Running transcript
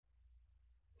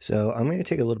So I'm going to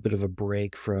take a little bit of a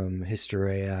break from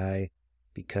History AI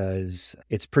because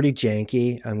it's pretty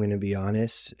janky. I'm going to be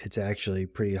honest. It's actually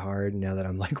pretty hard now that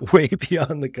I'm like way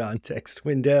beyond the context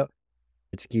window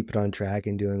to keep it on track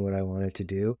and doing what I want it to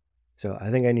do. So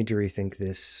I think I need to rethink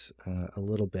this a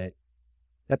little bit.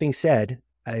 That being said,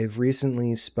 I've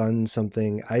recently spun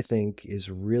something I think is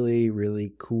really,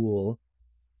 really cool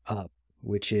up,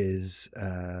 which is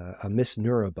a Miss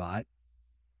Neura bot.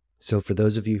 So for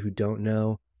those of you who don't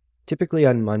know, typically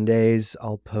on Mondays,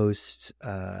 I'll post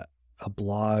a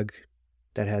blog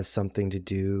that has something to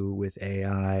do with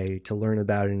AI to learn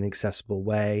about in an accessible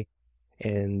way.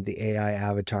 And the AI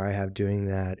avatar I have doing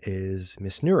that is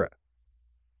Miss Neura.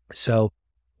 So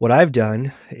what I've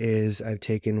done is I've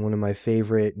taken one of my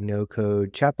favorite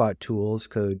no-code chatbot tools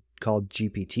called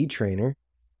GPT Trainer,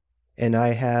 and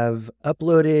I have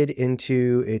uploaded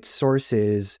into its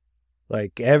sources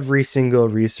like every single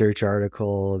research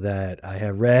article that I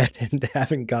have read and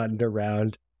haven't gotten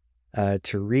around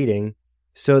to reading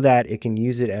so that it can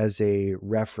use it as a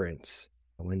reference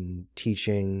when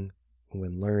teaching,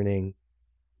 when learning.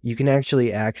 You can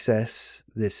actually access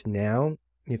this now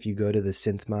if you go to the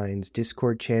SynthMinds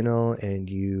Discord channel and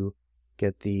you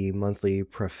get the monthly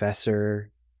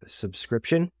professor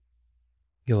subscription.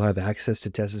 You'll have access to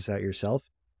test this out yourself.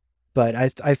 But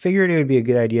I figured it would be a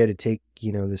good idea to take,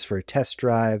 this for a test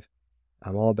drive.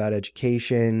 I'm all about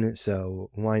education, so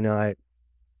why not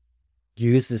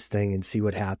use this thing and see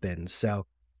what happens? So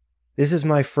this is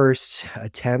my first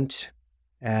attempt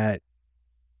at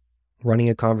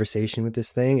running a conversation with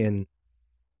this thing, and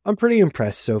I'm pretty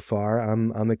impressed so far.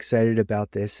 I'm excited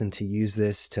about this and to use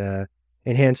this to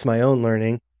enhance my own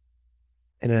learning.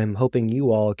 And I'm hoping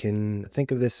you all can think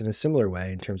of this in a similar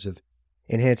way in terms of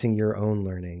enhancing your own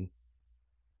learning.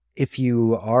 If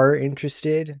you are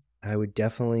interested, I would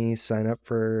definitely sign up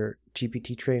for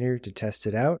GPT Trainer to test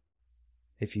it out.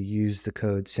 If you use the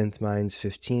code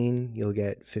SynthMinds15, you'll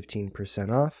get 15%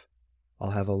 off.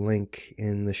 I'll have a link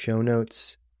in the show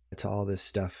notes to all this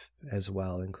stuff as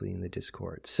well, including the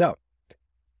Discord. So,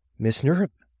 Miss Neura,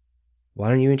 why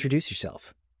don't you introduce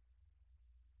yourself?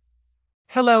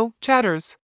 Hello,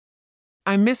 chatters.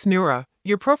 I'm Miss Neura,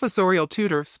 your professorial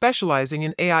tutor specializing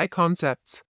in AI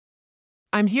concepts.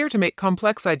 I'm here to make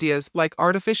complex ideas like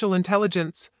artificial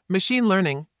intelligence, machine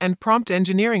learning, and prompt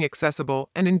engineering accessible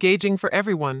and engaging for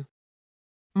everyone.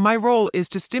 My role is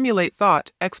to stimulate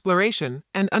thought, exploration,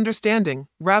 and understanding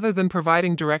rather than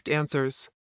providing direct answers.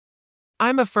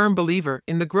 I'm a firm believer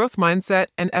in the growth mindset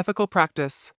and ethical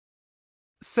practice.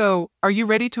 So, are you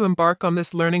ready to embark on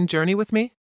this learning journey with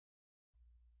me?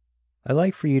 I'd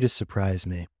like for you to surprise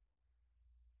me.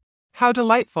 How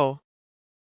delightful!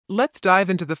 Let's dive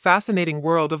into the fascinating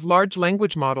world of large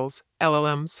language models,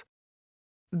 LLMs.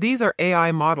 These are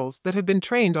AI models that have been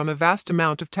trained on a vast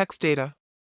amount of text data.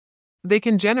 They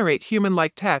can generate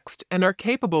human-like text and are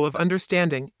capable of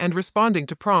understanding and responding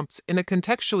to prompts in a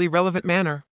contextually relevant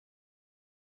manner.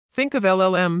 Think of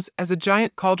LLMs as a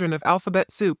giant cauldron of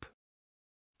alphabet soup.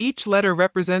 Each letter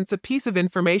represents a piece of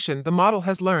information the model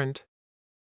has learned.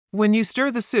 When you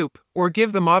stir the soup or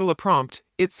give the model a prompt,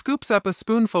 it scoops up a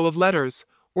spoonful of letters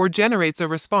or generates a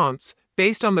response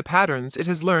based on the patterns it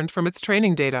has learned from its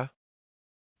training data.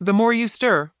 The more you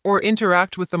stir or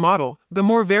interact with the model, the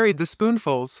more varied the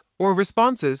spoonfuls or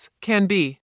responses can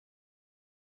be.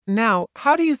 Now,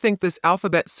 how do you think this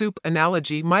alphabet soup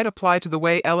analogy might apply to the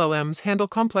way LLMs handle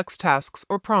complex tasks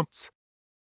or prompts?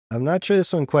 I'm not sure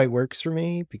this one quite works for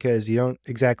me because you don't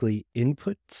exactly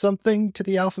input something to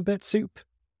the alphabet soup.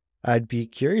 I'd be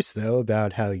curious, though,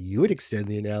 about how you would extend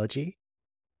the analogy.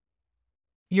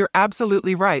 You're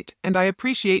absolutely right, and I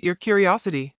appreciate your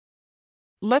curiosity.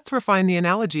 Let's refine the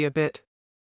analogy a bit.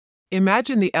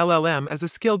 Imagine the LLM as a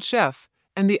skilled chef,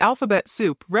 and the alphabet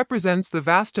soup represents the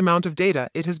vast amount of data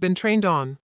it has been trained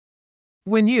on.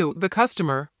 When you, the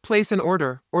customer, place an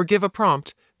order or give a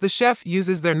prompt, the chef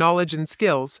uses their knowledge and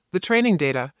skills, the training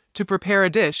data, to prepare a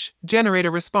dish, generate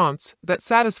a response that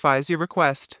satisfies your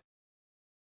request.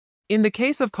 In the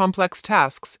case of complex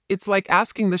tasks, it's like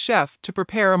asking the chef to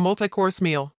prepare a multi-course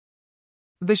meal.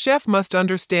 The chef must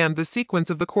understand the sequence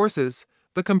of the courses,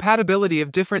 the compatibility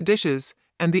of different dishes,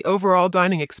 and the overall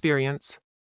dining experience.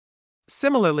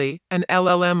 Similarly, an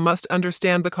LLM must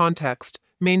understand the context,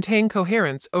 maintain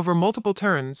coherence over multiple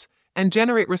turns, and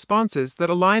generate responses that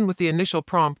align with the initial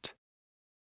prompt.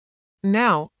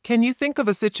 Now, can you think of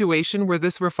a situation where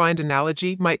this refined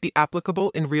analogy might be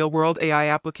applicable in real-world AI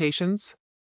applications?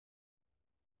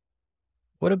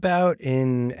 What about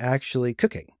in actually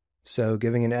cooking? So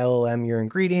giving an LLM your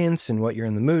ingredients and what you're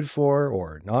in the mood for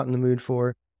or not in the mood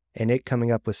for, and it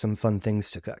coming up with some fun things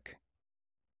to cook.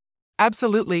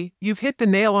 Absolutely, you've hit the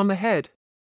nail on the head.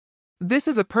 This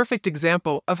is a perfect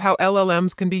example of how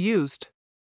LLMs can be used.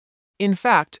 In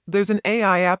fact, there's an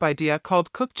AI app idea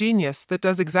called Cook Genius that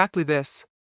does exactly this.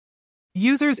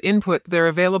 Users input their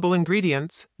available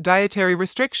ingredients, dietary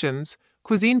restrictions,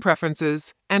 cuisine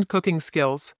preferences, and cooking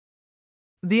skills.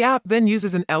 The app then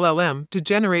uses an LLM to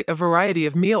generate a variety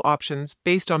of meal options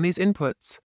based on these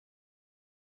inputs.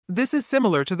 This is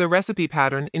similar to the recipe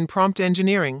pattern in prompt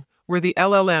engineering, where the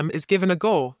LLM is given a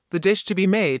goal, the dish to be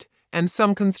made, and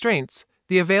some constraints,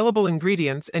 the available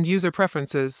ingredients and user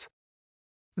preferences.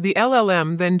 The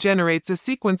LLM then generates a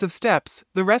sequence of steps,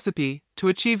 the recipe, to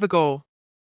achieve the goal.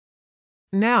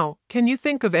 Now, can you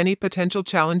think of any potential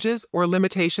challenges or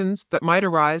limitations that might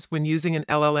arise when using an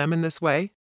LLM in this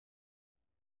way?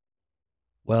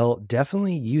 Well,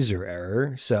 definitely user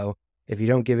error. So if you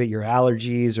don't give it your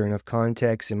allergies or enough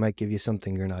context, it might give you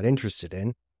something you're not interested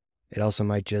in. It also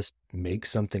might just make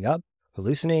something up,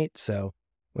 hallucinate. So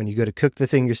when you go to cook the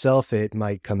thing yourself, it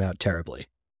might come out terribly.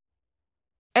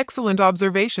 Excellent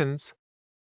observations.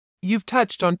 You've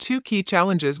touched on two key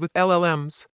challenges with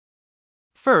LLMs.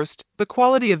 First, the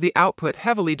quality of the output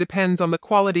heavily depends on the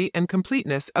quality and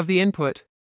completeness of the input.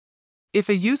 If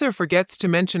a user forgets to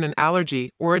mention an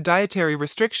allergy or a dietary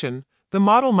restriction, the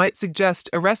model might suggest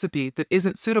a recipe that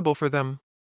isn't suitable for them.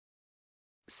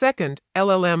 Second,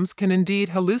 LLMs can indeed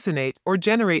hallucinate or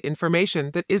generate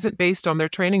information that isn't based on their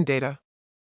training data.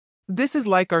 This is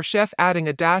like our chef adding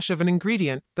a dash of an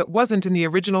ingredient that wasn't in the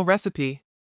original recipe.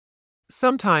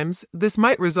 Sometimes, this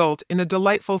might result in a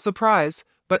delightful surprise,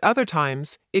 but other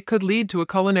times, it could lead to a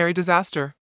culinary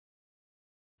disaster.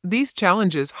 These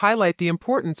challenges highlight the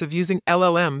importance of using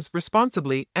LLMs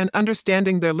responsibly and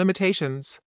understanding their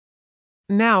limitations.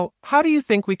 Now, how do you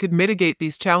think we could mitigate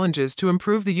these challenges to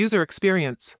improve the user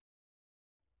experience?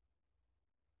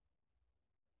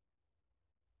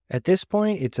 At this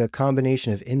point, it's a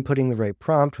combination of inputting the right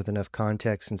prompt with enough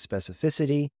context and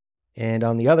specificity, and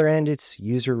on the other end, it's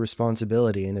user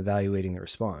responsibility in evaluating the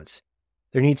response.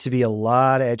 There needs to be a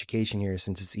lot of education here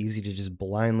since it's easy to just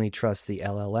blindly trust the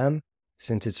LLM,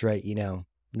 since it's right,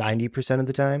 90% of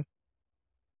the time.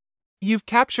 You've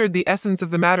captured the essence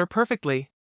of the matter perfectly.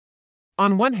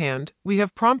 On one hand, we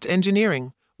have prompt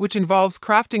engineering, which involves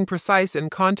crafting precise and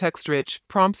context-rich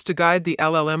prompts to guide the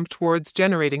LLM towards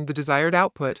generating the desired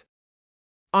output.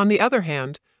 On the other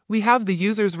hand, we have the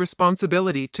user's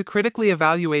responsibility to critically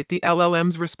evaluate the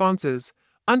LLM's responses,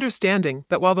 understanding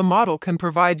that while the model can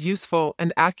provide useful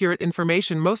and accurate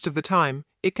information most of the time,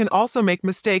 it can also make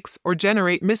mistakes or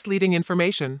generate misleading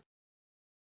information.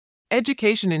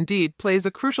 Education indeed plays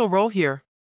a crucial role here.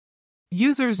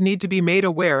 Users need to be made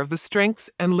aware of the strengths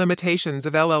and limitations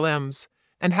of LLMs,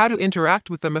 and how to interact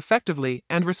with them effectively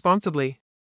and responsibly.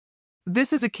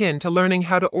 This is akin to learning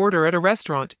how to order at a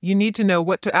restaurant. You need to know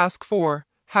what to ask for,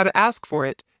 how to ask for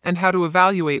it, and how to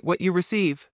evaluate what you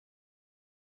receive.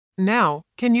 Now,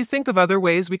 can you think of other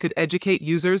ways we could educate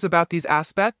users about these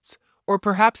aspects, or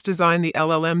perhaps design the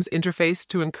LLM's interface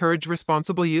to encourage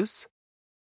responsible use?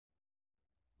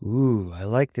 Ooh, I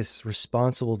like this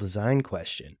responsible design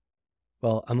question.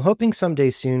 Well, I'm hoping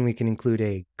someday soon we can include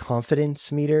a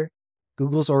confidence meter.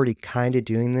 Google's already kind of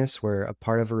doing this, where a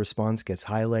part of a response gets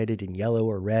highlighted in yellow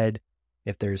or red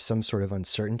if there's some sort of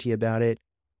uncertainty about it.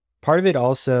 Part of it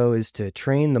also is to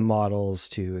train the models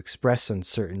to express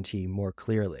uncertainty more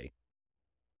clearly.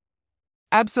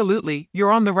 Absolutely,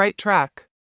 you're on the right track.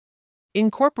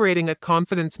 Incorporating a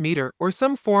confidence meter or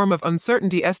some form of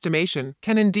uncertainty estimation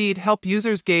can indeed help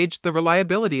users gauge the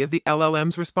reliability of the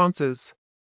LLM's responses.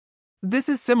 This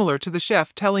is similar to the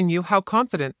chef telling you how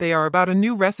confident they are about a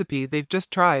new recipe they've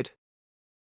just tried.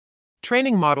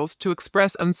 Training models to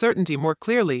express uncertainty more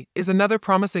clearly is another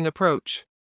promising approach.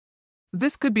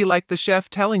 This could be like the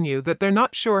chef telling you that they're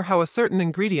not sure how a certain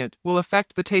ingredient will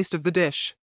affect the taste of the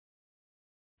dish.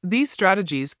 These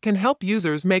strategies can help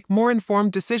users make more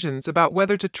informed decisions about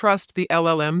whether to trust the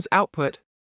LLM's output.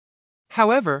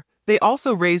 However, they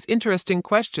also raise interesting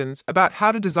questions about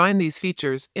how to design these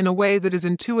features in a way that is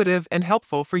intuitive and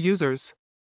helpful for users.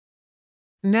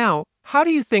 Now, how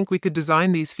do you think we could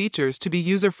design these features to be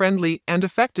user-friendly and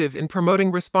effective in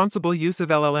promoting responsible use of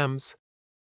LLMs?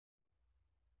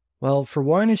 Well, for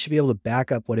one, it should be able to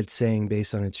back up what it's saying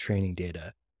based on its training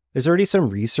data. There's already some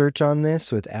research on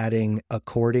this with adding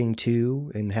according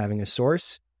to and having a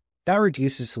source. That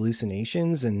reduces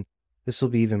hallucinations, and this will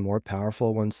be even more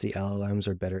powerful once the LLMs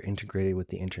are better integrated with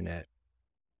the internet.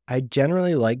 I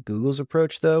generally like Google's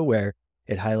approach, though, where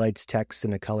it highlights text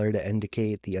in a color to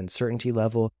indicate the uncertainty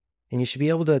level, and you should be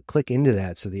able to click into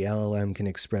that so the LLM can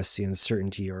express the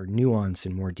uncertainty or nuance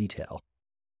in more detail.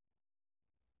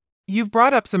 You've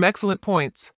brought up some excellent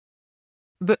points.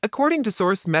 The according to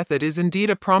source method is indeed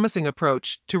a promising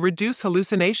approach to reduce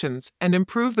hallucinations and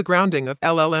improve the grounding of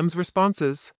LLM's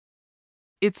responses.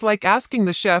 It's like asking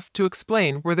the chef to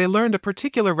explain where they learned a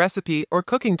particular recipe or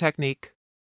cooking technique.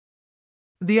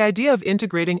 The idea of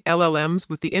integrating LLMs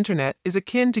with the internet is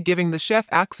akin to giving the chef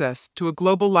access to a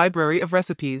global library of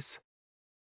recipes.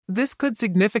 This could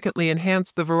significantly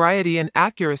enhance the variety and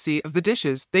accuracy of the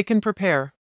dishes they can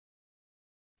prepare.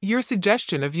 Your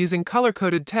suggestion of using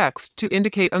color-coded text to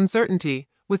indicate uncertainty,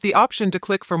 with the option to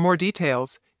click for more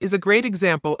details, is a great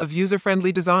example of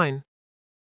user-friendly design.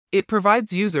 It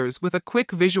provides users with a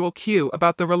quick visual cue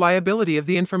about the reliability of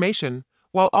the information,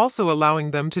 while also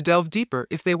allowing them to delve deeper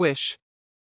if they wish.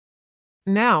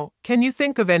 Now, can you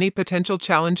think of any potential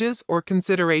challenges or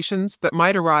considerations that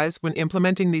might arise when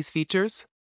implementing these features?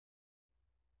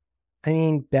 I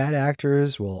mean, bad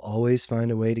actors will always find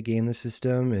a way to game the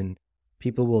system, and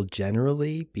people will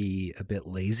generally be a bit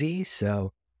lazy.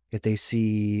 So if they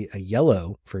see a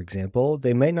yellow, for example,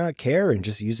 they might not care and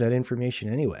just use that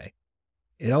information anyway.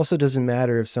 It also doesn't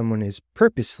matter if someone is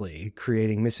purposely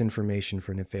creating misinformation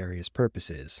for nefarious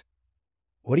purposes.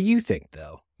 What do you think,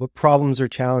 though? What problems or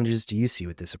challenges do you see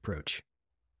with this approach?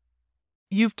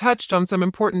 You've touched on some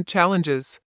important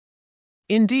challenges.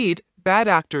 Indeed, bad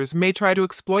actors may try to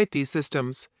exploit these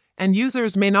systems, and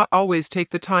users may not always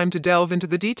take the time to delve into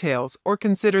the details or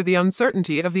consider the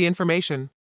uncertainty of the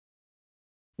information.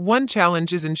 One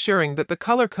challenge is ensuring that the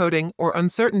color coding or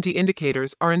uncertainty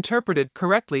indicators are interpreted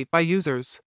correctly by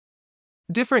users.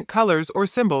 Different colors or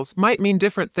symbols might mean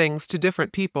different things to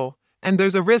different people, and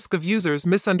there's a risk of users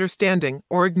misunderstanding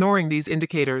or ignoring these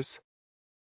indicators.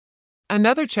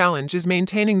 Another challenge is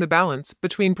maintaining the balance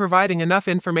between providing enough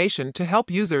information to help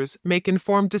users make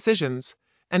informed decisions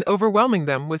and overwhelming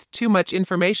them with too much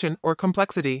information or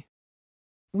complexity.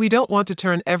 We don't want to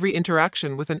turn every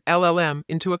interaction with an LLM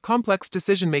into a complex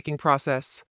decision-making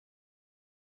process.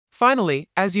 Finally,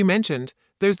 as you mentioned,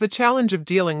 there's the challenge of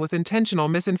dealing with intentional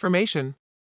misinformation.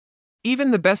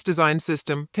 Even the best designed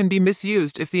system can be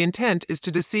misused if the intent is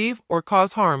to deceive or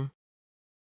cause harm.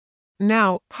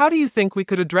 Now, how do you think we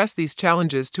could address these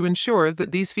challenges to ensure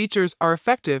that these features are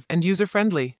effective and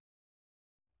user-friendly?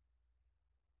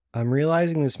 I'm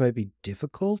realizing this might be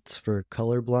difficult for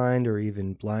colorblind or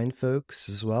even blind folks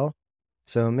as well.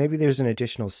 So maybe there's an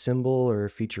additional symbol or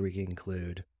feature we can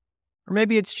include. Or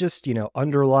maybe it's just,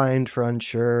 underlined for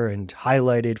unsure and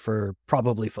highlighted for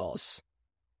probably false.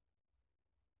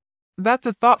 That's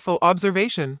a thoughtful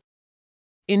observation.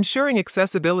 Ensuring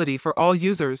accessibility for all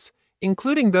users,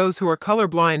 including those who are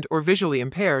colorblind or visually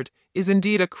impaired, is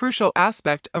indeed a crucial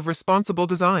aspect of responsible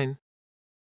design.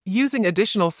 Using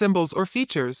additional symbols or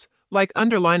features, like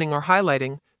underlining or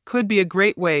highlighting, could be a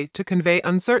great way to convey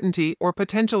uncertainty or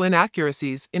potential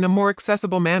inaccuracies in a more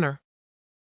accessible manner.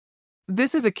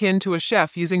 This is akin to a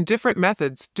chef using different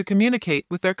methods to communicate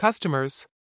with their customers.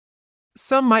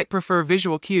 Some might prefer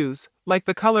visual cues, like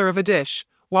the color of a dish,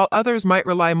 while others might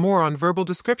rely more on verbal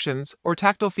descriptions or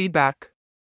tactile feedback.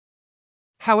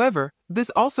 However, this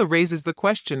also raises the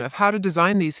question of how to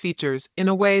design these features in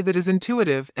a way that is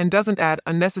intuitive and doesn't add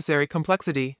unnecessary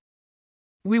complexity.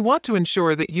 We want to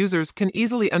ensure that users can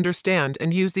easily understand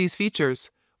and use these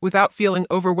features, without feeling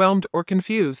overwhelmed or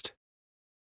confused.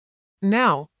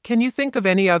 Now, can you think of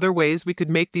any other ways we could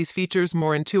make these features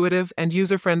more intuitive and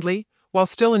user-friendly, while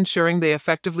still ensuring they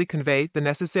effectively convey the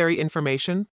necessary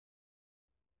information?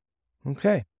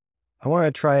 Okay. I want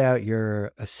to try out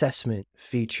your assessment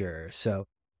feature. So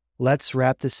let's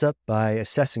wrap this up by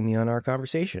assessing me on our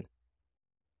conversation.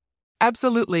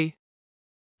 Absolutely.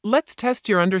 Let's test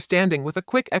your understanding with a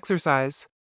quick exercise.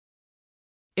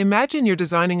 Imagine you're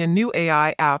designing a new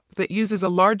AI app that uses a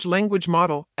large language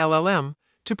model, LLM,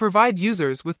 to provide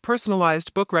users with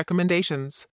personalized book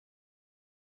recommendations.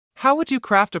 How would you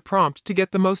craft a prompt to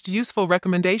get the most useful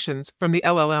recommendations from the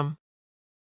LLM?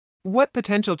 What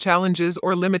potential challenges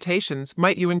or limitations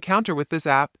might you encounter with this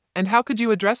app, and how could you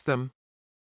address them?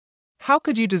 How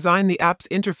could you design the app's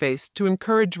interface to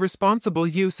encourage responsible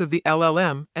use of the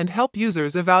LLM and help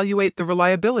users evaluate the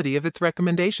reliability of its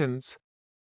recommendations?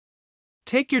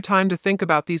 Take your time to think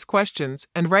about these questions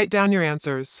and write down your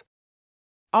answers.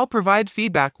 I'll provide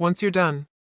feedback once you're done.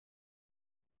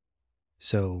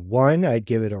 So 1, I'd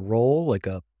give it a role like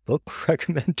a book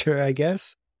recommender, I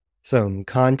guess. Some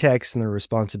context and the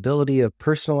responsibility of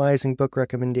personalizing book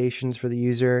recommendations for the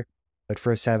user. But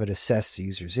first have it assess the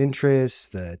user's interests,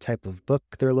 the type of book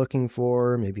they're looking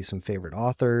for, maybe some favorite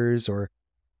authors or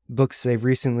books they've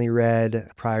recently read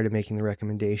prior to making the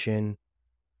recommendation.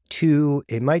 2,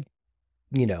 it might,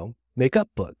 make up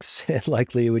books.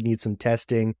 Likely it would need some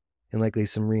testing and likely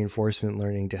some reinforcement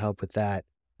learning to help with that.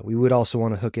 We would also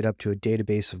want to hook it up to a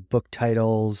database of book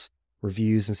titles,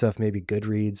 reviews and stuff, maybe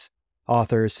Goodreads,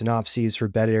 authors, synopses for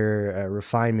better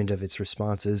refinement of its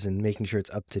responses and making sure it's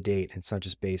up to date. It's not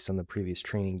just based on the previous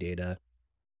training data.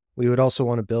 We would also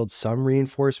want to build some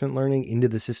reinforcement learning into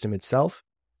the system itself,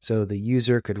 so the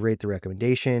user could rate the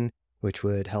recommendation, which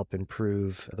would help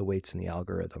improve the weights in the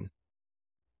algorithm.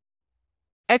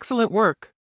 Excellent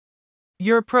work.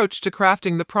 Your approach to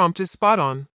crafting the prompt is spot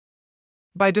on.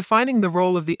 By defining the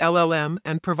role of the LLM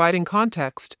and providing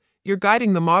context, you're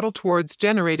guiding the model towards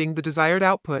generating the desired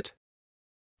output.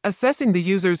 Assessing the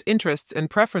user's interests and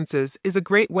preferences is a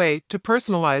great way to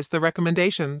personalize the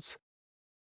recommendations.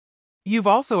 You've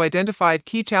also identified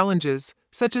key challenges,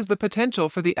 such as the potential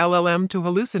for the LLM to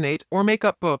hallucinate or make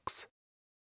up books.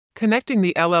 Connecting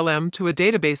the LLM to a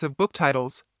database of book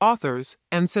titles, authors,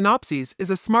 and synopses is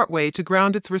a smart way to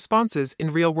ground its responses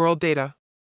in real-world data.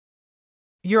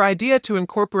 Your idea to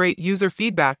incorporate user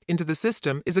feedback into the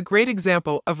system is a great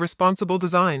example of responsible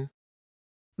design.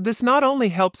 This not only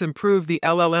helps improve the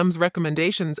LLM's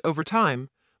recommendations over time,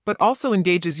 but also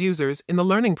engages users in the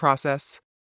learning process.